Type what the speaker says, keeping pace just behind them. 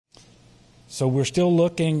So we're still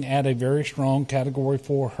looking at a very strong Category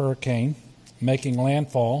 4 hurricane making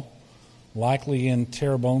landfall, likely in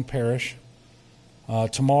Terrebonne Parish,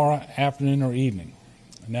 tomorrow afternoon or evening.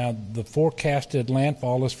 Now, the forecasted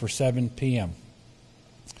landfall is for 7 p.m.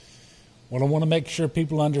 What I want to make sure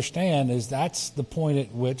people understand is that's the point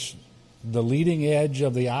at which the leading edge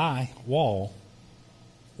of the eye wall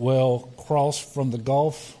will cross from the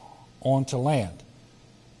Gulf onto land.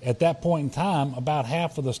 At that point in time, about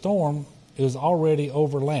half of the storm is already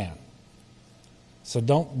over land. So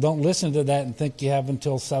don't listen to that and think you have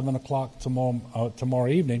until 7 o'clock tomorrow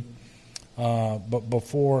evening, but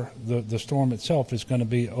before the storm itself is going to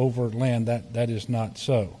be over land. That is not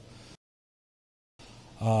so.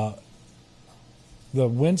 The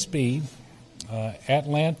wind speed at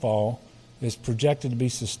landfall is projected to be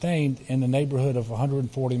sustained in the neighborhood of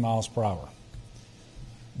 140 miles per hour.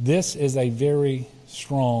 This is a very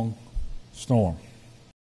strong storm.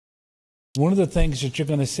 One of the things that you're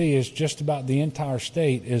going to see is just about the entire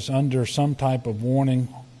state is under some type of warning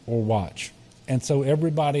or watch. And so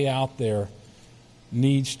everybody out there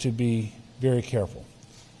needs to be very careful.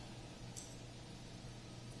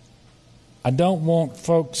 I don't want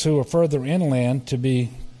folks who are further inland to be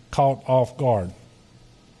caught off guard,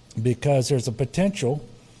 because there's a potential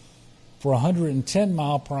for 110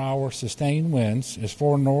 mile per hour sustained winds as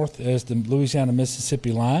far north as the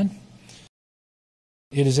Louisiana-Mississippi line.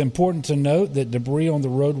 It is important to note that debris on the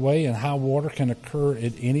roadway and high water can occur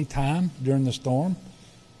at any time during the storm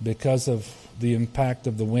because of the impact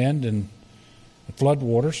of the wind and the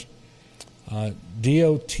floodwaters.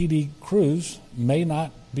 DOTD crews may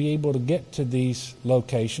not be able to get to these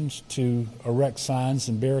locations to erect signs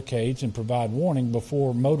and barricades and provide warning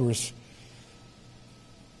before motorists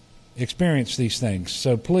experience these things.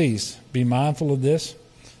 So please be mindful of this.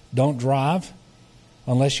 Don't drive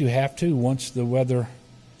unless you have to once the weather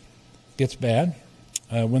gets bad.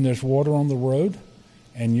 When there's water on the road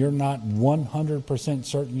and you're not 100%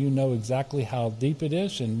 certain you know exactly how deep it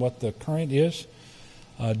is and what the current is,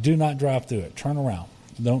 do not drive through it. Turn around.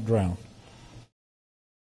 Don't drown.